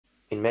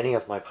In many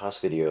of my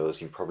past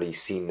videos, you've probably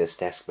seen this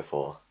desk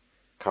before.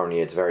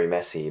 Currently it's very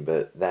messy,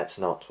 but that's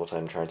not what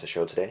I'm trying to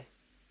show today.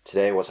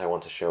 Today what I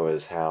want to show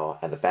is how,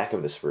 at the back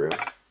of this room,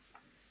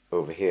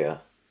 over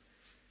here,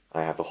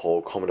 I have the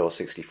whole Commodore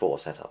 64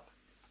 set up.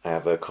 I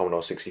have a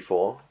Commodore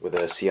 64 with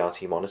a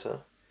CRT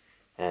monitor,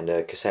 and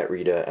a cassette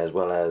reader as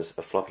well as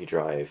a floppy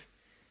drive,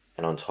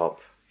 and on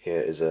top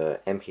here is a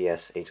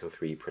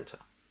MPS803 printer.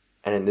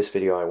 And in this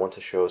video I want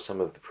to show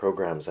some of the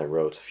programs I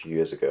wrote a few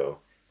years ago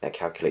that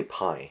calculate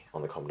pi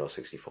on the Commodore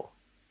 64.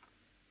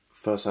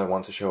 First I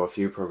want to show a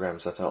few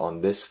programs that are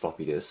on this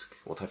floppy disk,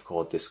 what I've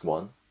called disk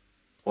 1.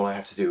 All I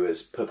have to do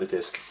is put the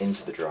disk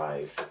into the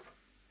drive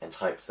and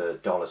type the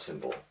 $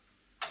 symbol.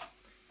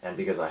 And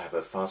because I have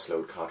a fast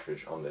load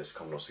cartridge on this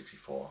Commodore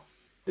 64,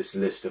 this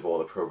list of all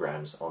the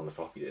programs on the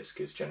floppy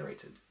disk is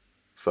generated.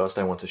 First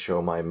I want to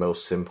show my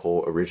most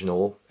simple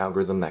original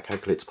algorithm that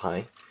calculates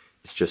pi.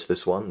 It's just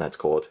this one, that's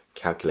called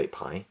calculate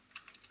pi.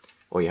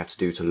 All you have to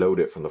do to load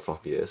it from the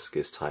floppy disk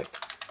is type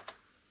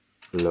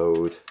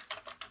load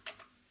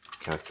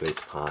calculate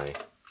pi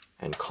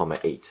and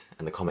 (8),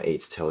 and the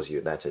 (8) tells you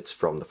that it's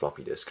from the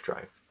floppy disk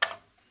drive.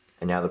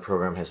 And now the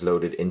program has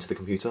loaded into the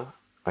computer.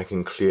 I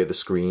can clear the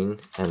screen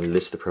and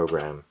list the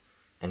program,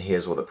 and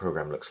here's what the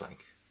program looks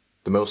like.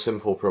 The most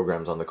simple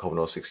programs on the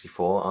Commodore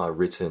 64 are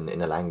written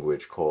in a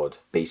language called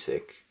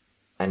BASIC,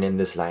 and in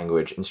this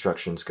language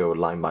instructions go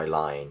line by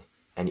line,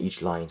 and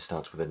each line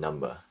starts with a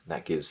number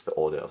that gives the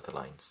order of the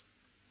lines.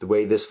 The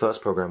way this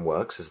first program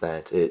works is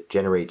that it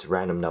generates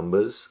random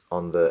numbers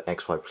on the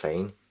XY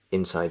plane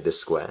inside this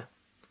square,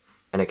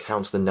 and it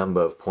counts the number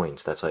of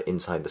points that are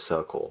inside the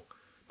circle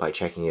by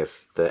checking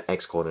if the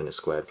x coordinate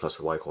squared plus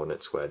the y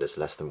coordinate squared is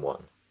less than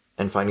 1.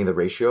 And finding the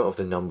ratio of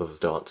the number of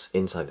dots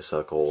inside the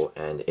circle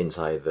and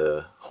inside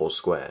the whole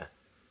square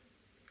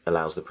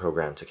allows the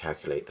program to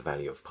calculate the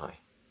value of pi.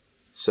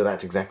 So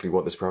that's exactly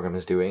what this program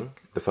is doing.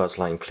 The first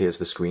line clears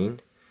the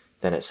screen,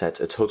 then it sets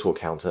a total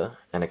counter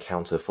and a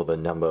counter for the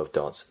number of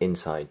dots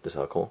inside the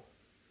circle.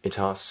 It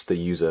asks the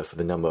user for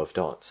the number of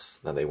dots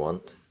that they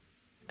want,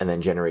 and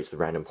then generates the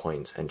random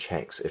points and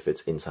checks if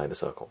it's inside the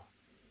circle.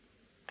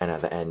 And at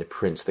the end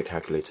prints the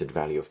calculated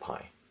value of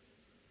pi.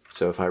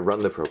 So if I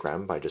run the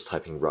program by just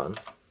typing run,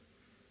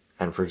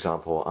 and for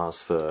example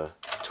ask for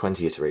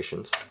 20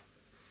 iterations,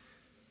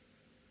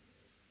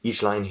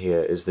 each line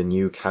here is the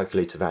new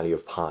calculated value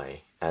of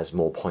pi as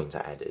more points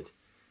are added.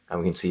 And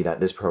we can see that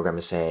this program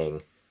is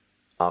saying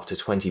after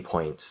 20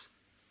 points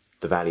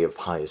the value of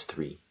pi is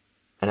 3.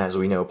 And as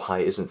we know, pi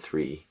isn't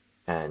 3,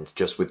 and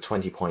just with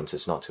 20 points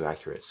it's not too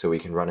accurate, so we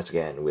can run it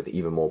again with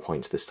even more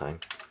points this time.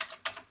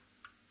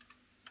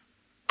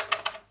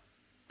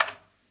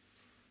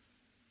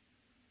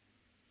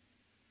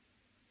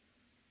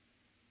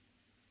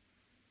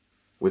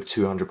 With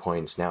 200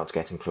 points, now it's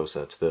getting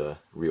closer to the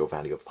real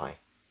value of pi.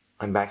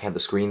 I'm back at the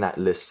screen that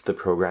lists the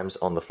programs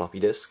on the floppy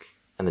disk,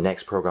 and the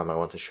next program I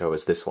want to show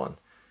is this one,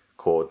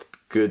 called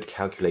Good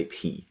Calculate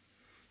P.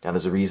 Now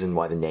there's a reason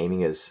why the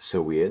naming is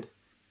so weird.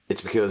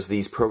 It's because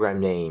these program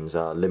names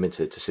are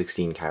limited to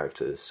 16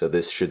 characters, so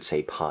this should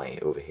say pi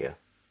over here.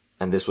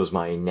 And this was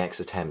my next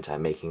attempt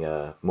at making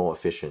a more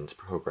efficient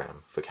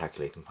program for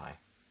calculating pi.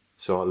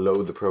 So I'll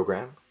load the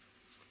program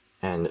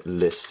and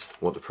list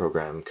what the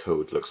program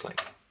code looks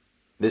like.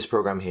 This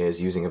program here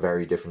is using a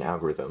very different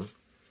algorithm.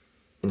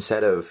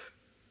 Instead of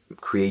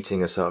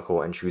creating a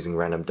circle and choosing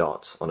random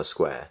dots on a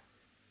square,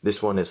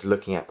 this one is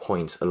looking at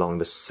points along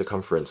the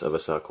circumference of a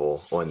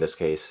circle, or in this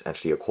case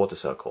actually a quarter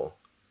circle,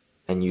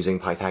 and using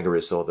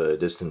Pythagoras or the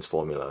distance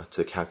formula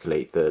to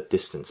calculate the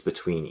distance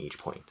between each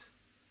point.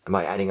 And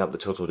by adding up the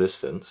total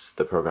distance,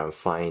 the program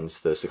finds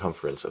the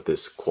circumference of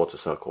this quarter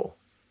circle,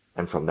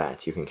 and from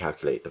that you can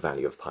calculate the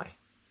value of pi.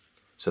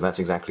 So that's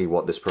exactly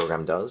what this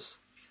program does.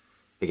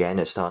 Again,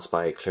 it starts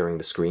by clearing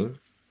the screen,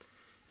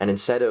 and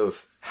instead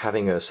of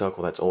having a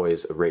circle that's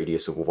always a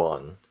radius of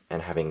 1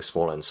 and having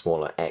smaller and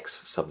smaller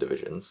x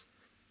subdivisions,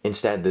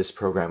 instead this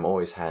program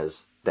always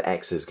has the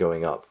x's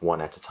going up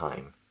one at a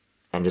time,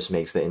 and just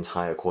makes the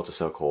entire quarter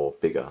circle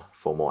bigger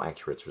for more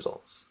accurate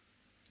results.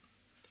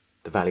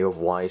 The value of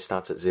y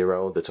starts at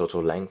 0, the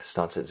total length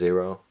starts at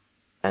 0,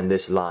 and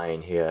this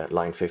line here,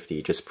 line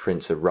 50, just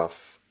prints a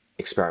rough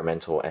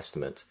experimental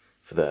estimate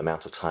for the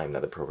amount of time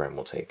that the program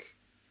will take.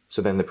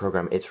 So then the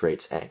program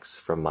iterates x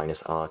from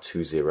 -r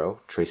to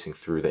 0, tracing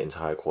through the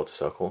entire quarter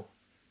circle,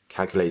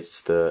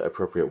 calculates the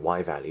appropriate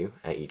y value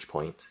at each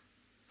point,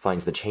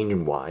 finds the change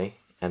in y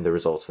and the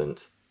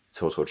resultant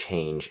total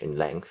change in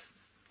length,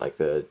 like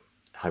the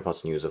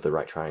hypotenuse of the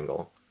right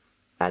triangle,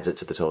 adds it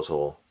to the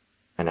total,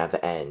 and at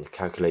the end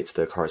calculates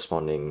the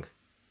corresponding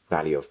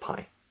value of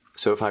pi.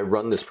 So if I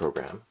run this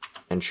program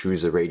and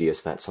choose a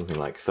radius that's something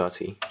like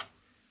 30,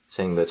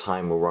 saying the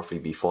time will roughly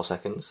be 4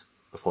 seconds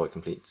before it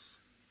completes,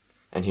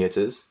 and here it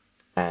is,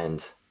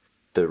 and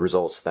the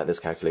result that this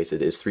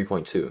calculated is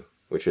 3.2,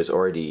 which is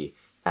already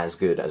as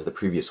good as the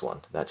previous one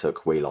that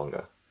took way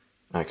longer.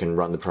 I can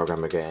run the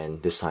program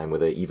again, this time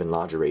with an even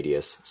larger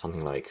radius,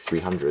 something like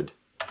 300,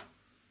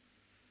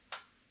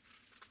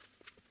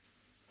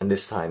 and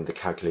this time the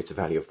calculated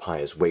value of pi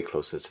is way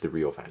closer to the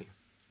real value.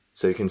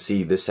 So you can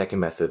see this second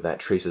method that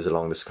traces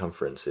along the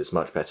circumference is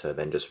much better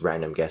than just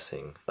random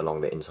guessing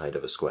along the inside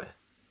of a square.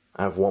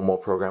 I have one more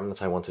program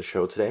that I want to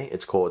show today.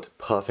 It's called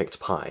Perfect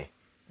Pi,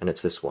 and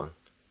it's this one.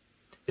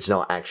 It's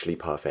not actually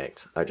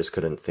perfect, I just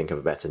couldn't think of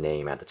a better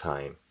name at the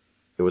time.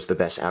 It was the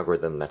best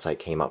algorithm that I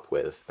came up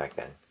with back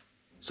then.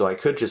 So I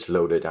could just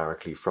load it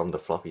directly from the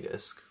floppy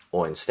disk,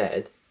 or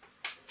instead,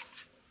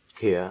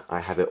 here I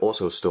have it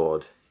also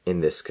stored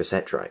in this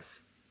cassette drive.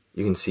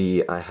 You can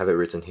see I have it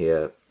written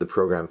here, the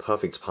program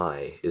Perfect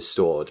Pi is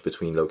stored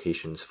between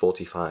locations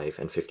 45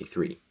 and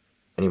 53.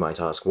 And you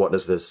might ask, what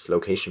does this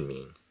location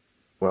mean?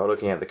 Well,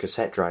 looking at the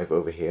cassette drive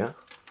over here,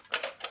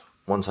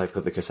 once I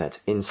put the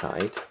cassette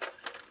inside,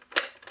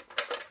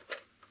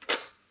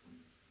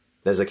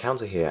 there's a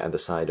counter here at the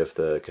side of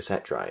the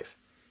cassette drive,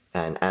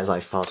 and as I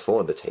fast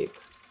forward the tape,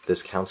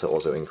 this counter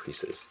also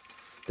increases.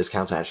 This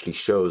counter actually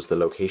shows the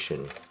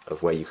location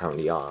of where you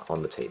currently are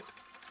on the tape.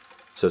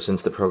 So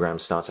since the program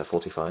starts at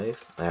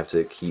 45, I have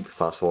to keep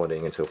fast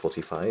forwarding until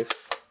 45.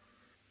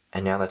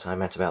 And now that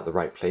I'm at about the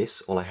right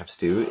place, all I have to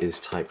do is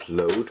type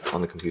load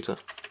on the computer,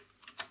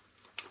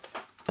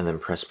 and then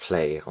press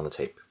play on the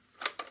tape.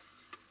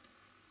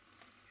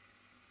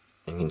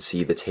 And you can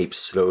see the tape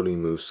slowly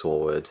moves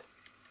forward,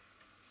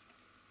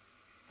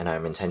 and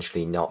I'm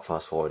intentionally not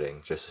fast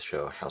forwarding just to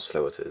show how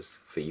slow it is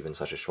for even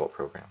such a short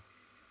program.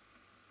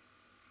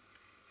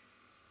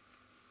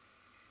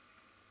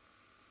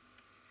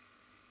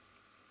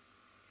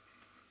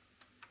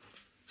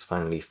 It's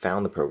finally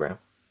found the program.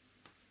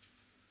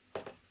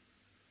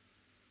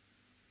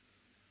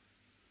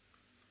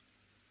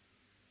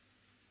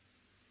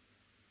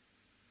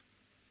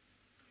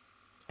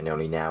 And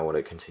only now will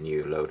it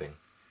continue loading.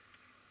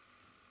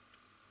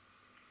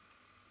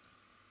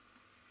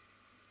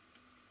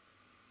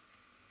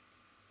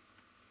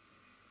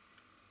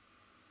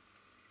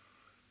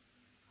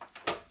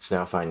 So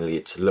now finally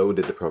it's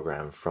loaded the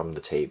program from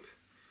the tape,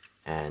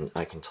 and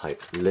I can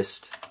type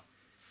list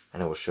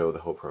and it will show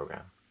the whole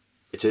program.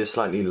 It is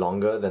slightly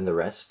longer than the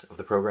rest of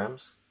the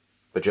programs,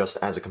 but just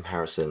as a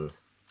comparison,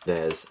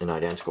 there's an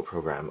identical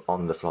program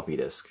on the floppy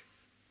disk,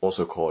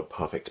 also called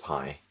Perfect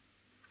Pi.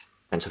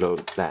 And to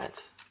load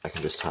that, I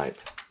can just type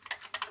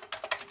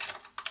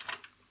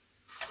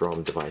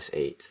from device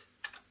 8.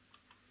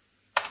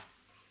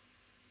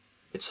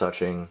 It's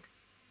searching,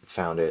 it's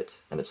found it,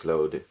 and it's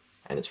loaded,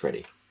 and it's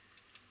ready.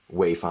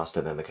 Way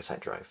faster than the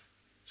cassette drive.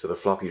 So the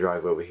floppy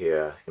drive over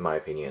here, in my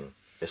opinion,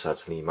 is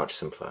certainly much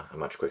simpler and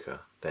much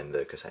quicker than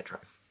the cassette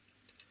drive.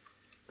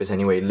 But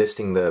anyway,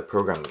 listing the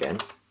program again,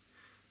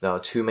 there are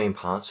two main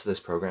parts to this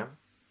program.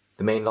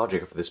 The main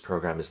logic of this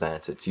program is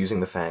that it's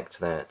using the fact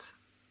that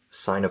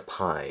sine of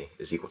pi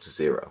is equal to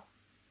 0.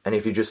 And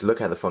if you just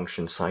look at the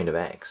function sine of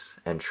x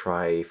and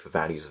try for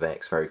values of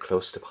x very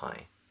close to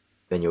pi,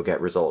 then you'll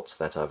get results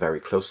that are very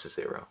close to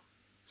 0.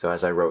 So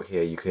as I wrote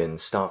here, you can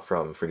start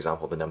from, for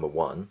example, the number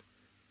 1,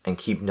 and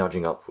keep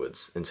nudging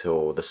upwards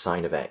until the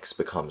sine of x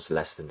becomes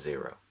less than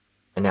 0.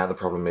 And now the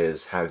problem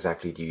is, how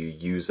exactly do you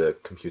use a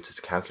computer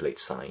to calculate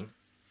sine?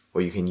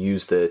 Well, you can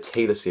use the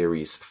Taylor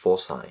series for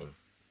sine,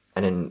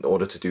 and in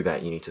order to do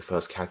that you need to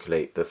first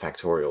calculate the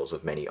factorials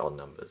of many odd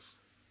numbers.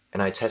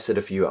 And I tested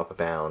a few upper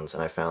bounds,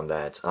 and I found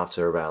that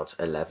after about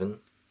 11,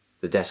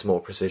 the decimal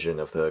precision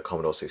of the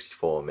Commodore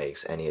 64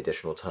 makes any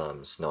additional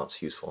terms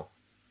not useful.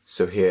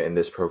 So here in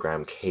this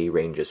program, k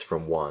ranges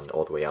from 1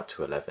 all the way up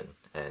to 11,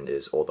 and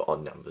is all the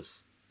odd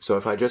numbers. So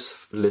if I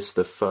just list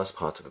the first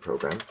part of the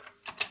program,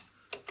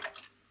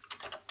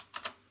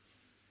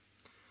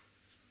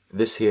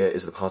 this here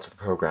is the part of the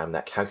program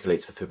that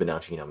calculates the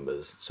Fibonacci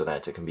numbers so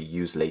that it can be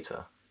used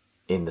later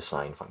in the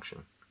sine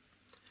function.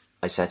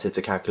 I set it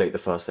to calculate the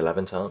first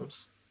 11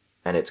 terms,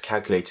 and it's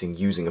calculating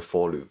using a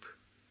for loop,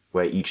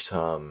 where each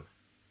term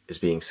is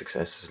being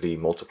successively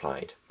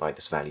multiplied by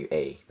this value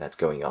a that's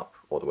going up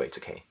all the way to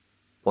k.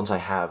 Once I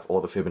have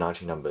all the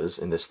Fibonacci numbers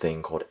in this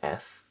thing called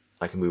f,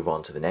 I can move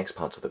on to the next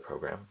part of the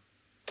program.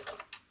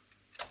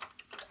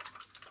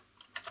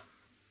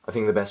 I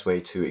think the best way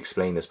to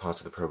explain this part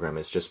of the program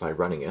is just by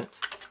running it.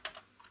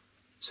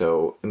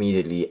 So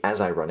immediately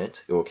as I run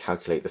it, it will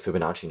calculate the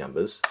Fibonacci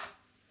numbers,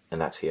 and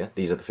that's here.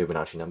 These are the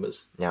Fibonacci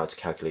numbers. Now it's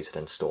calculated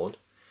and stored.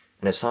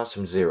 And it starts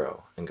from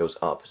 0 and goes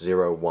up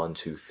 0, 1,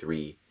 2,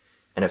 3,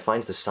 and it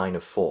finds the sine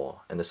of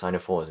 4, and the sine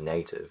of 4 is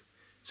negative,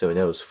 so it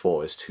knows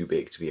 4 is too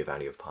big to be a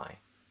value of pi.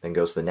 Then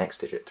goes to the next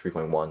digit,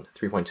 3.1,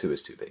 3.2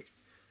 is too big.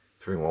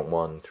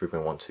 3.11,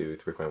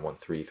 3.12, 3.13,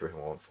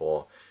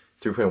 3.14,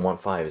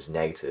 3.15 is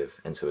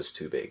negative, and so it's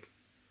too big.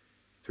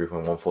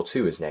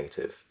 3.142 is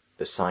negative.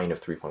 The sine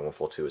of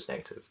 3.142 is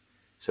negative,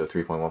 so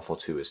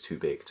 3.142 is too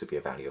big to be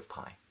a value of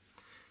pi.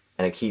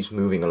 And it keeps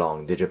moving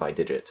along digit by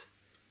digit,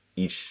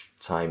 each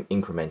time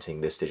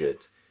incrementing this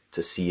digit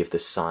to see if the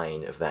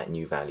sine of that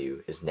new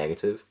value is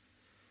negative,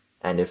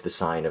 and if the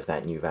sine of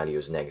that new value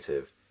is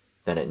negative,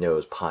 then it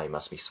knows pi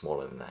must be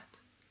smaller than that.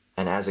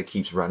 And as it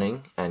keeps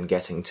running and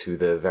getting to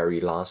the very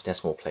last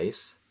decimal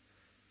place,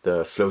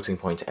 the floating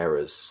point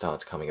errors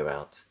start coming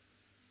about.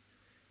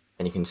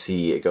 And you can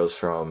see it goes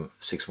from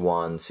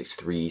 6.1,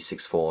 6.3,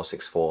 6.4,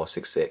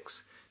 6.4,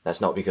 6.6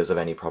 That's not because of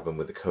any problem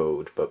with the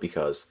code, but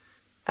because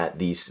at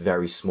these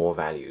very small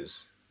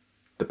values,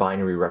 the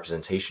binary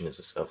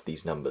representations of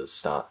these numbers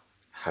start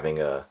having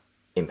an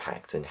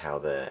impact in how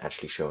they're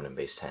actually shown in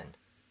base 10.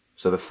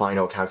 So the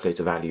final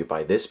calculator value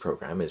by this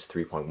program is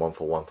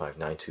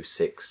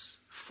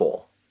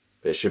 3.1415926.4,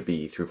 but it should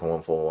be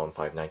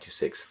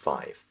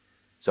 3.1415926.5.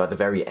 So at the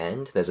very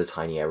end, there's a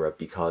tiny error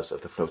because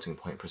of the floating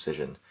point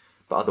precision,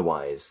 but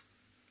otherwise,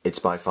 it's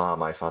by far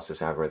my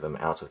fastest algorithm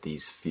out of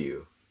these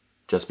few,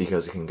 just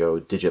because it can go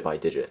digit by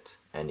digit,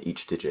 and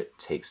each digit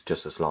takes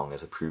just as long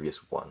as the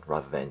previous one,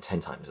 rather than 10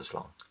 times as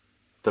long.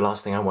 The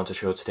last thing I want to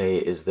show today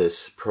is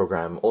this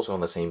program, also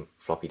on the same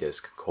floppy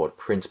disk, called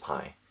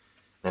printpy.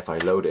 And if I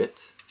load it,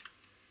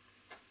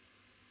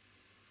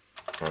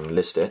 and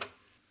list it,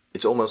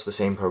 it's almost the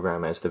same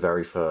program as the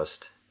very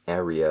first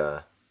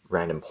area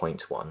random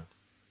point one,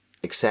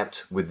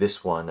 except with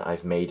this one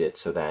I've made it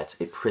so that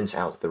it prints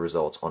out the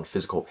results on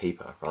physical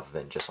paper rather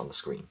than just on the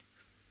screen.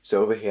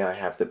 So over here I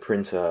have the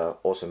printer,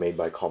 also made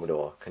by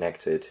Commodore,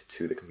 connected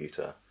to the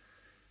computer.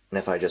 And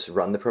if I just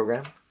run the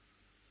program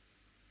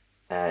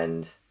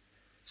and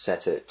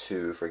set it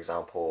to, for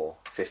example,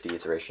 50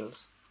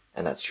 iterations,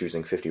 and that's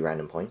choosing 50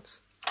 random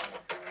points,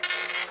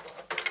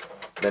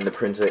 then the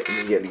printer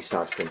immediately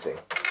starts printing.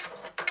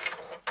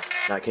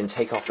 Now I can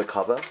take off the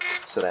cover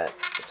so that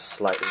it's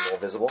slightly more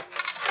visible.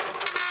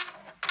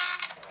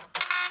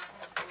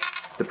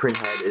 The print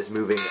head is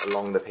moving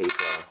along the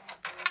paper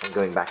and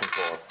going back and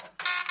forth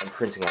and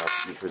printing out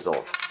each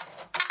result.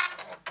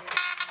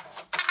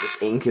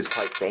 This ink is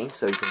quite faint,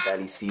 so you can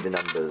barely see the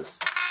numbers,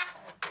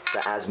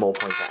 but as more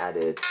points are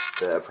added,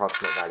 the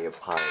approximate value of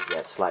pi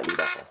gets slightly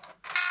better.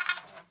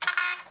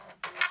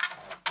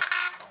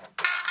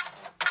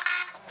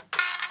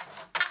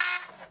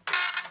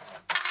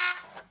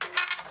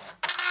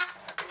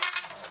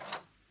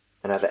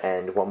 And at the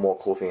end, one more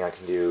cool thing I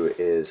can do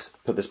is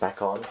put this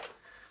back on,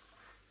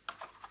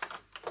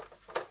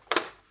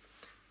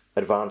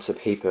 advance the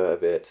paper a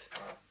bit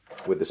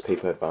with this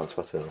paper advance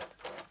button.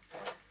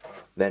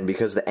 Then,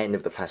 because the end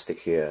of the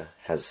plastic here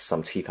has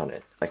some teeth on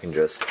it, I can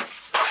just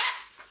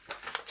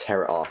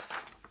tear it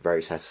off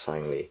very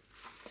satisfyingly.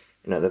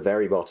 And at the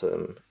very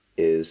bottom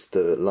is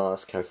the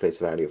last calculated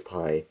value of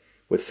pi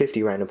with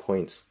 50 random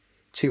points,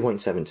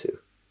 2.72.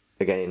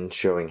 Again,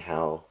 showing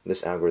how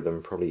this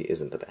algorithm probably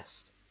isn't the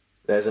best.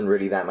 There isn't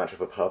really that much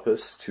of a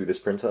purpose to this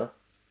printer,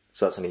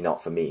 certainly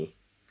not for me.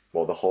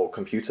 Well, the whole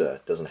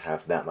computer doesn't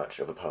have that much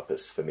of a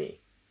purpose for me.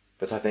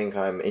 But I think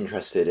I'm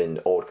interested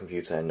in old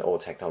computer and old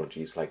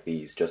technologies like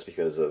these just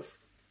because of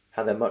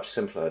how they're much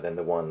simpler than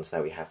the ones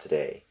that we have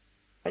today,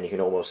 and you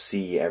can almost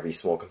see every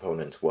small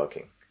component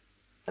working.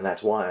 And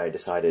that's why I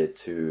decided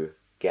to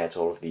get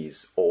all of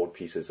these old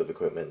pieces of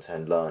equipment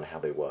and learn how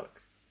they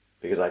work,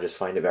 because I just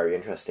find it very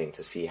interesting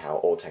to see how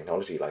old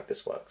technology like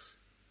this works.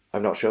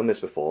 I've not shown this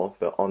before,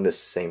 but on this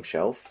same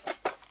shelf,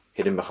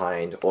 hidden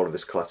behind all of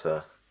this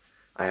clutter,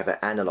 I have an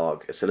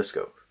analog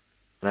oscilloscope.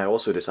 And I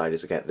also decided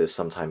to get this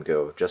some time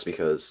ago just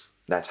because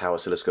that's how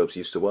oscilloscopes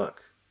used to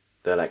work.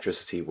 The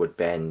electricity would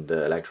bend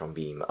the electron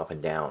beam up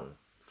and down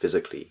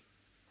physically,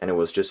 and it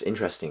was just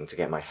interesting to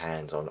get my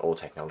hands on old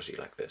technology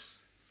like this.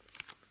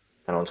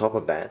 And on top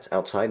of that,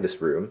 outside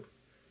this room,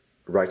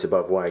 right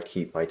above where I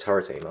keep my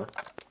turret aimer,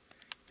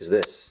 is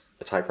this,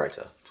 a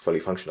typewriter,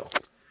 fully functional.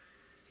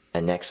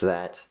 And next to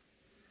that,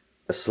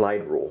 a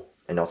slide rule,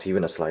 and not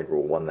even a slide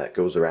rule, one that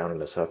goes around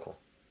in a circle.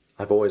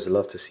 I've always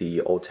loved to see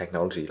old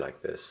technology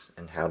like this,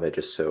 and how they're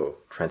just so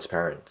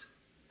transparent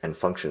and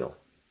functional.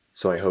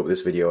 So I hope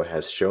this video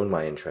has shown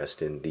my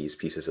interest in these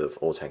pieces of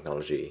old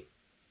technology,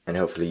 and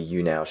hopefully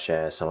you now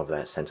share some of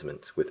that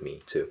sentiment with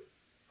me too.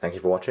 Thank you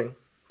for watching,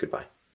 goodbye.